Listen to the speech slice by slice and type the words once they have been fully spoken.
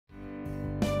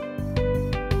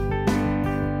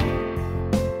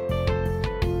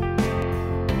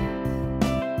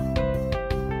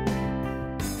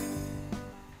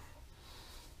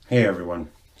Hey everyone,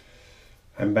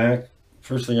 I'm back.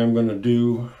 First thing I'm going to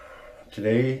do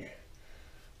today,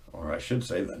 or I should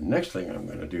say the next thing I'm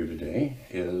going to do today,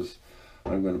 is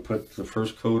I'm going to put the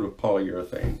first coat of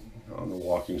polyurethane on the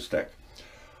walking stick.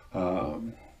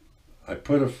 I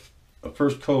put a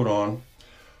first coat on,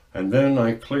 and then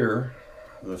I clear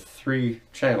the 3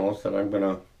 channels that I'm going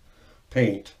to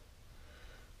paint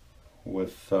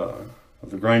with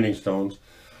the grinding stones.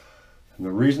 And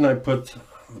the reason I put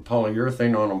the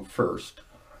polyurethane on them first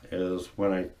is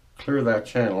when I clear that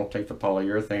channel, take the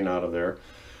polyurethane out of there,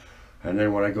 and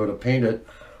then when I go to paint it,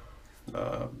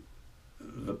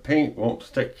 the paint won't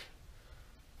stick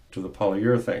to the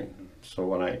polyurethane. So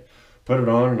when I put it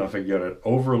on, and if I get it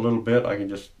over a little bit, I can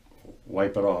just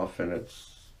wipe it off and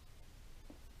it's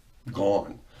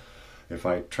gone. If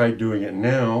I tried doing it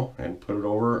now and put it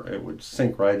over, it would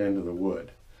sink right into the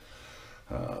wood.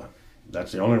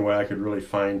 That's the only way I could really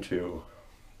find to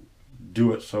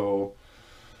do it so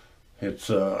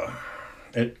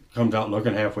it comes out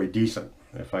looking halfway decent.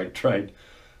 If I tried,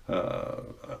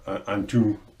 I'm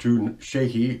too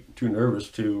shaky, too nervous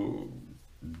to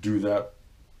do that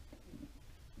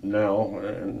now,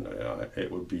 and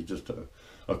it would be just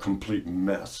a complete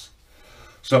mess.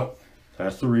 So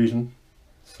that's the reason.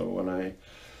 So when I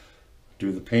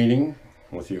do the painting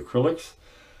with the acrylics,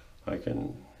 I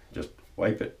can just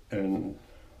wipe it and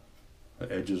the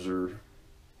edges are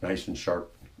nice and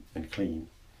sharp and clean.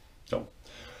 So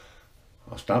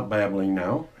I'll stop babbling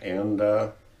now and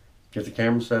get the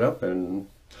camera set up and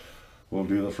we'll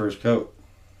do the first coat.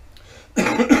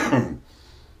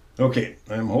 Okay,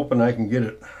 I'm hoping I can get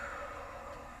it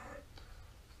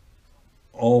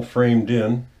all framed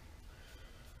in.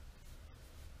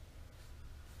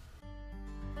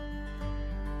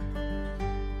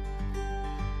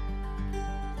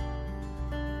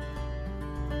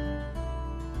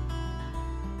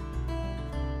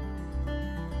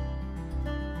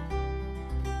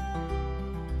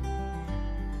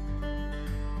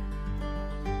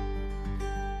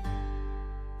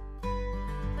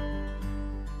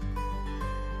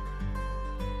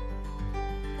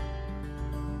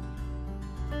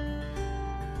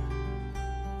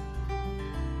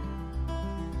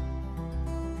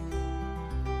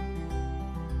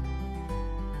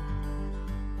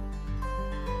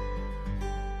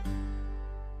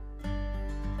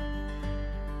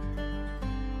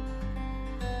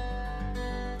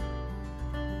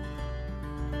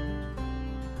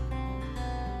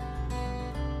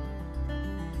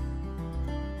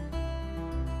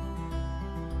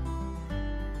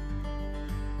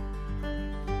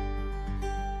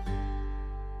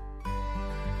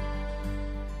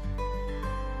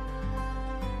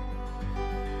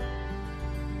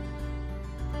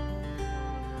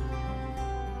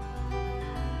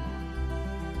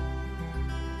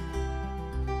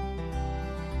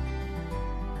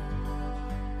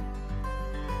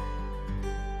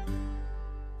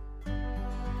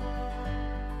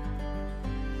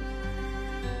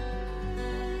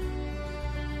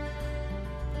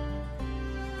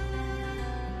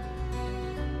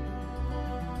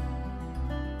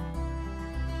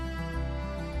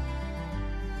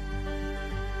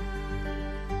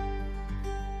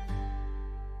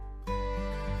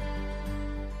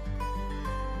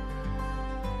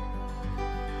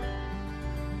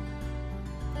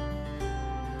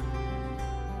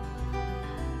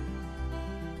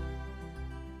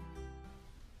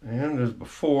 And as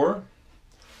before,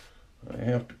 I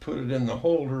have to put it in the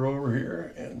holder over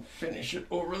here and finish it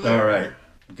over there. All right,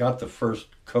 got the first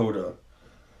coat of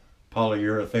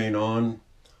polyurethane on.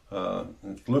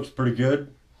 It looks pretty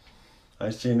good.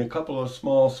 I've seen a couple of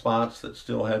small spots that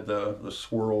still had the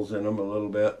swirls in them a little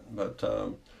bit, but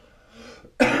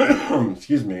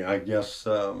excuse me, I guess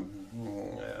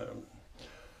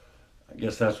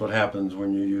that's what happens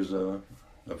when you use a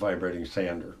vibrating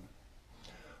sander.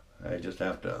 I just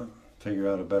have to figure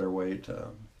out a better way to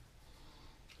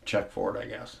check for it, I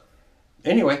guess.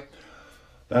 Anyway,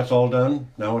 that's all done.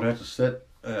 Now it has to sit,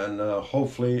 and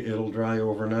hopefully it'll dry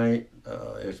overnight.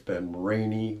 It's been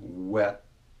rainy, wet,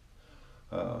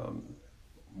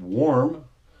 warm,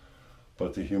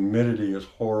 but the humidity is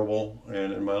horrible,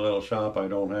 and in my little shop I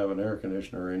don't have an air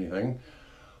conditioner or anything.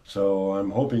 So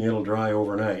I'm hoping it'll dry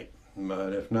overnight,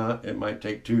 but if not, it might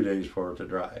take 2 days for it to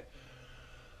dry.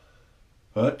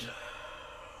 But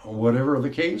whatever the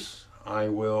case, I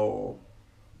will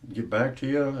get back to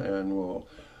you and we'll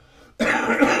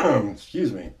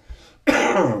excuse me,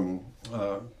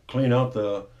 clean out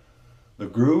the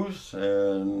grooves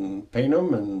and paint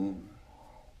them, and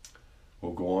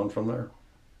we'll go on from there.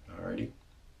 Alrighty,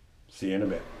 see you in a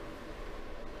bit.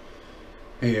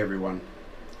 Hey everyone,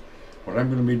 what I'm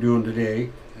going to be doing today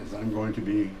is I'm going to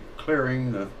be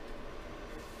clearing the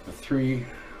 3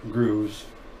 grooves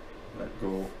that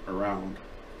go around.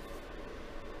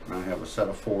 And I have a set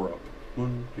of 4 of them.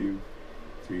 1, 2,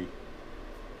 3,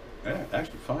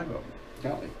 actually 5 of them.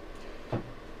 Golly.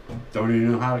 Don't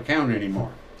even know how to count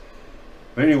anymore.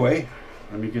 But anyway,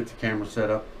 let me get the camera set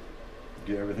up,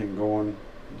 get everything going,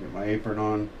 get my apron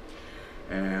on,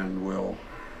 and we'll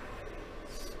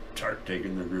start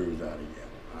taking the grooves out again.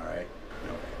 All right?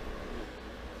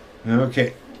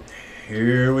 Okay,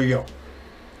 here we go.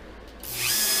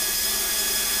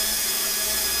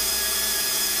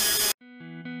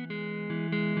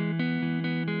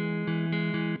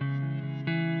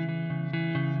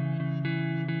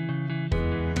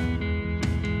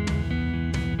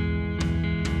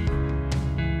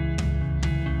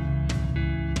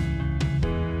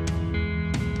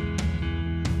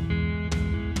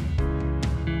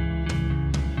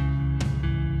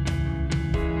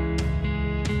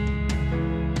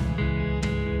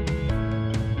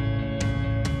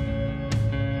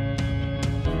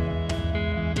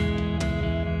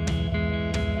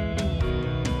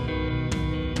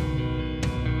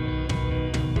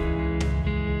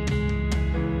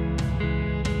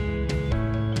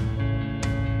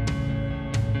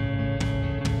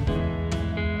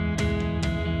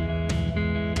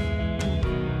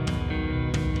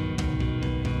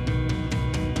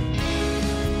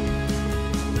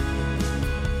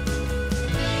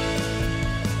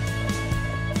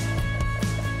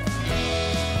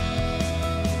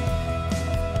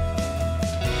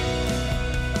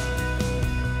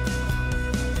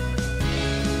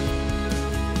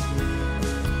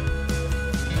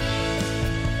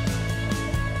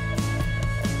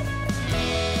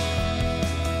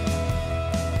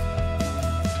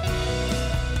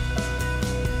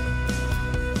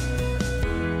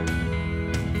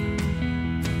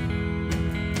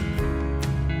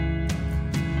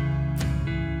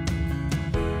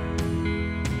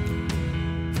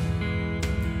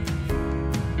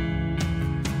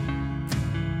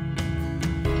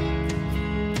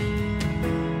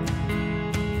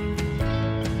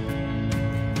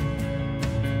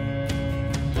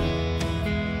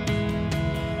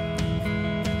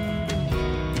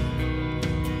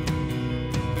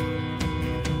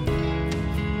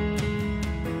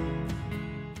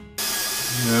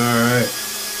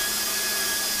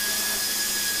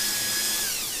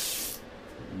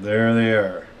 There they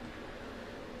are.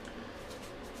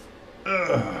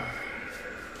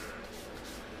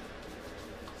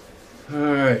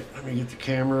 Alright, let me get the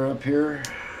camera up here.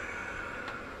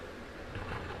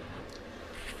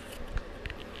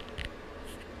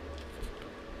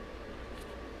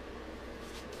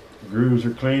 Grooves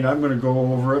are clean. I'm going to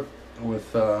go over it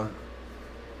with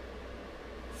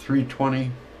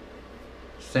 320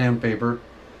 sandpaper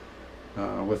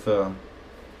with a,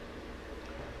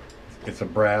 it's a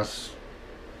brass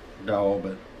dowel,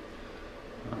 but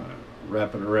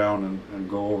wrap it around and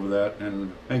go over that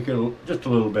and make it just a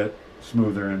little bit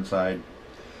smoother inside.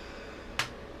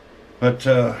 But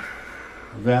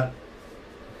that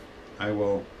I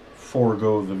will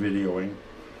forego the videoing.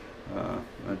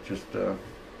 That's just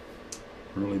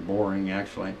really boring,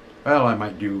 actually. Well, I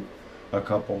might do a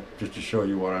couple just to show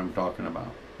you what I'm talking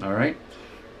about. All right,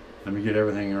 let me get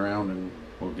everything around and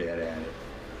we'll get at it.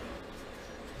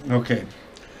 Okay,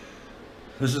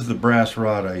 this is the brass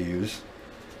rod I use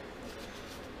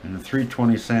and the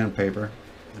 320 sandpaper,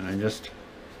 and I just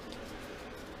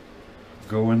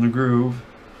go in the groove.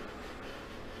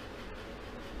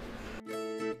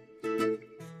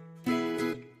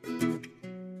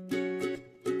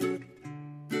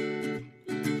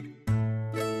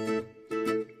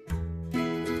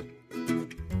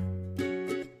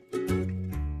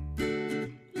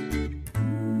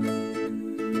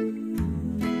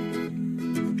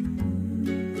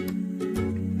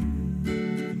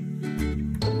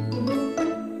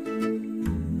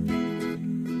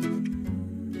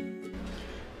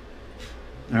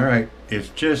 Alright, it's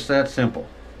just that simple.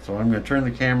 So I'm going to turn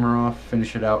the camera off,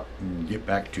 finish it out, and get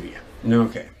back to you.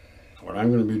 Okay, what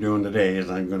I'm going to be doing today is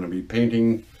I'm going to be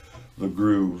painting the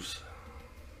grooves.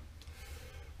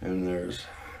 And there's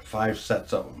 5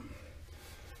 sets of them,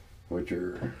 which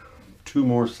are 2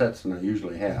 more sets than I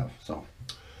usually have. So,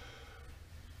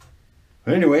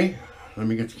 but anyway, let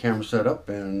me get the camera set up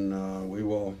and we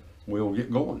will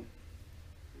get going.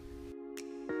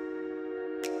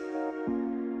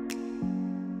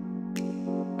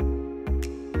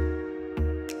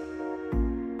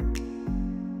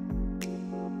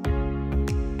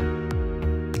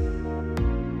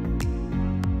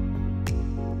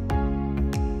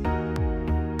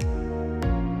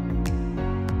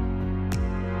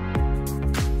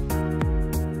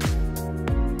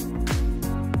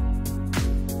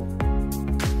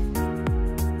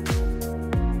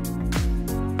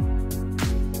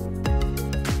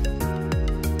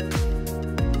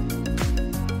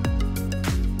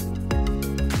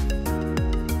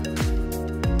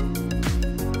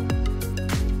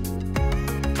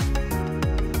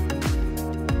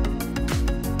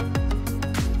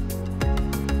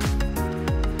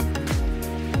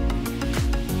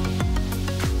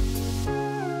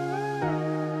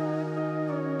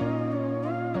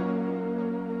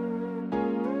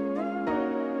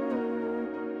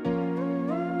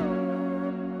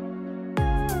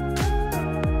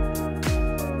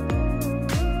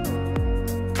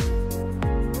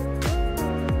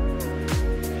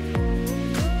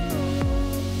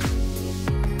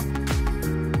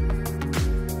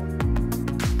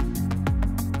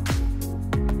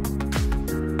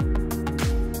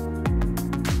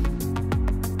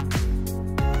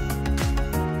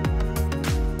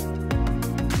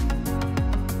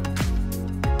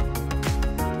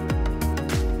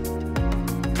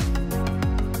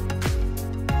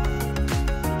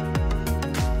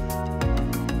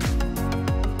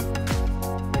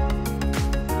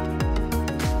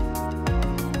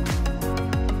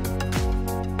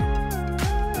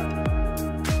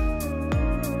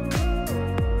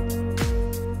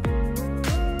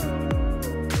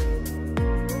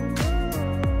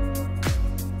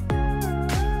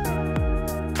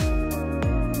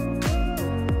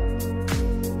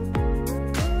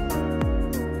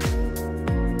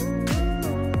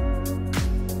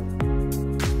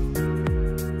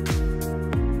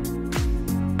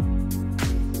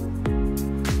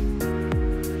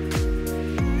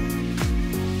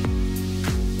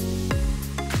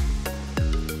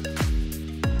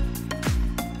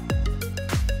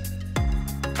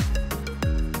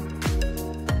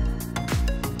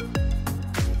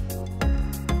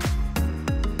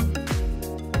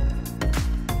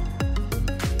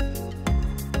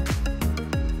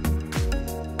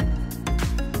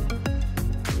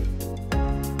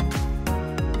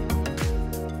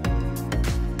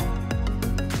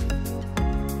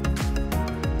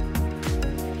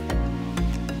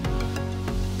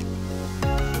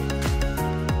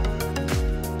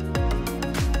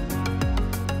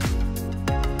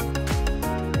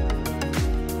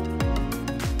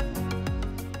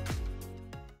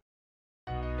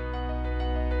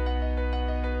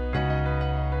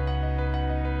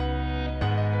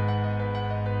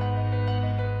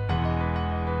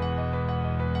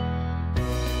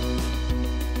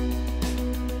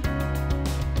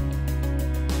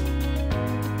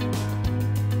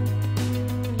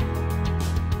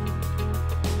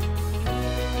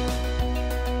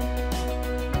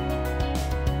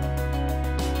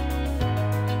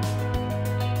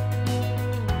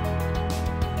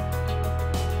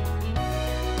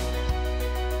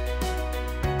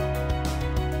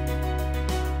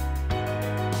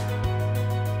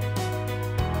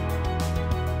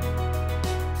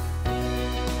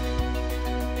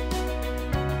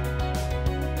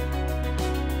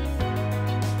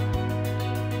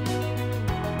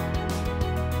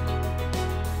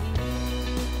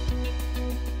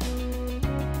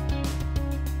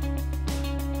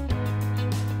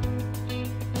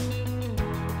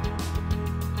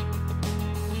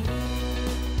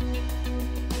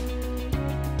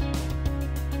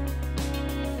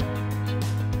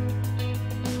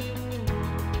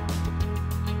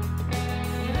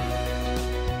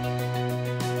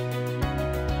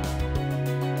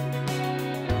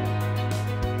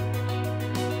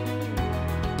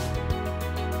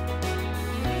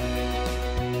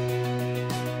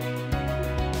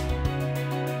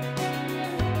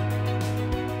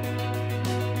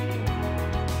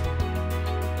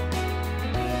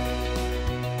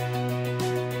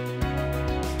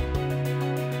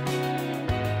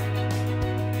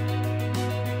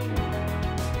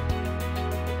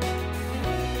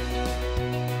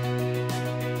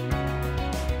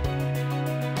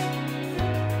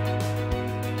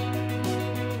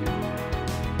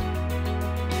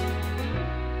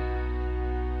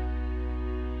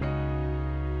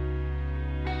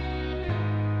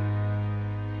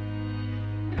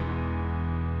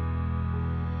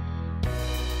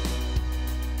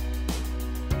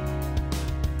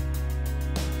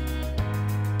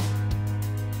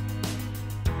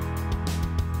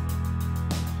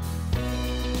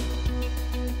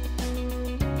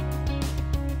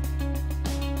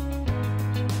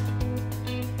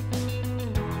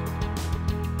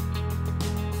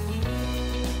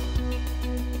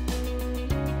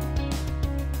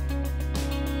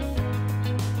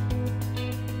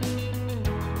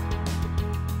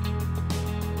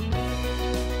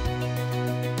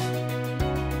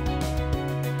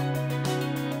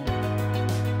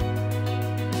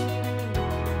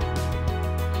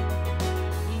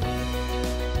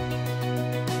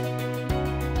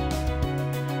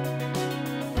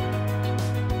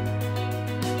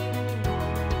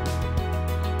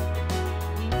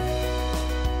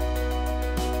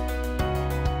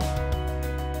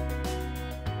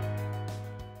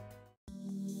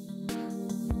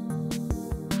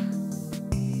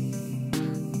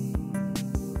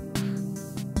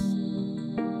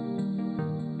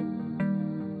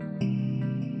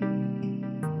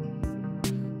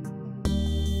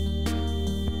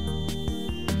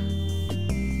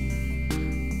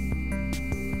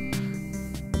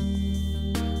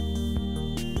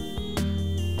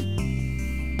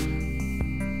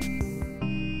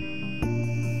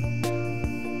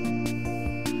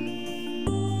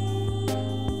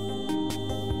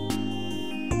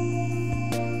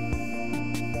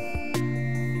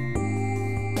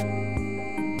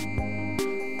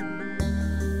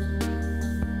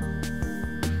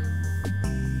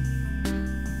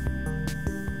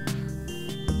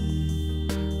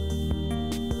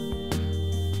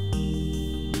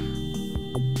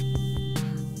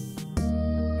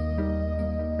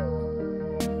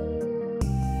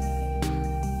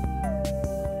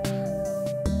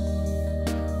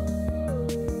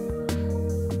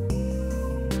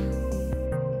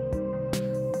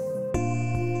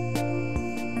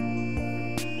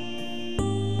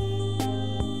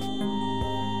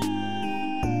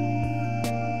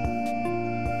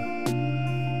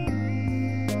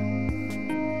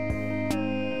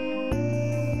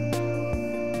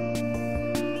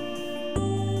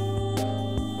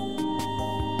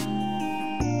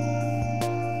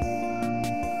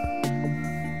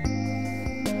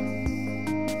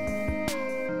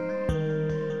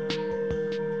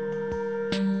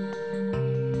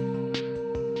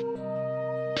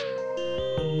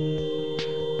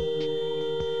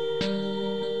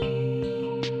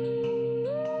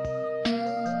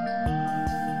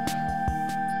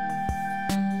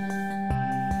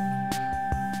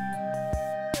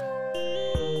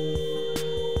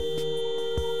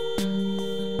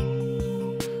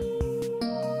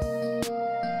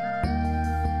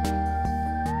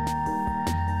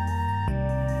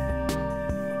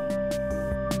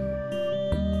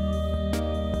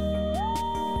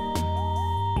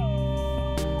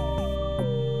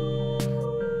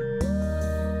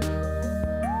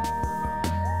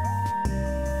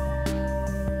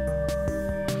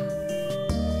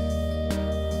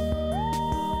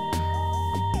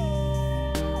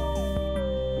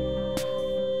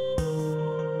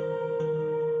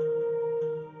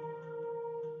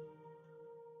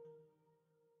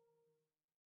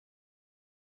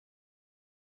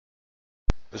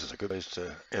 This is a good place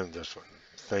to end this one.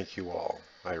 Thank you all.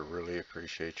 I really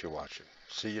appreciate you watching.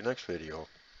 See you next video.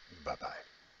 Bye-bye.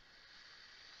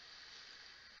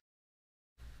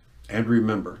 And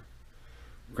remember,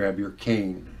 grab your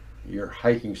cane, your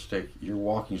hiking stick, your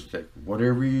walking stick,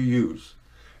 whatever you use,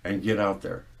 and get out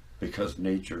there, because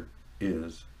nature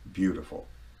is beautiful.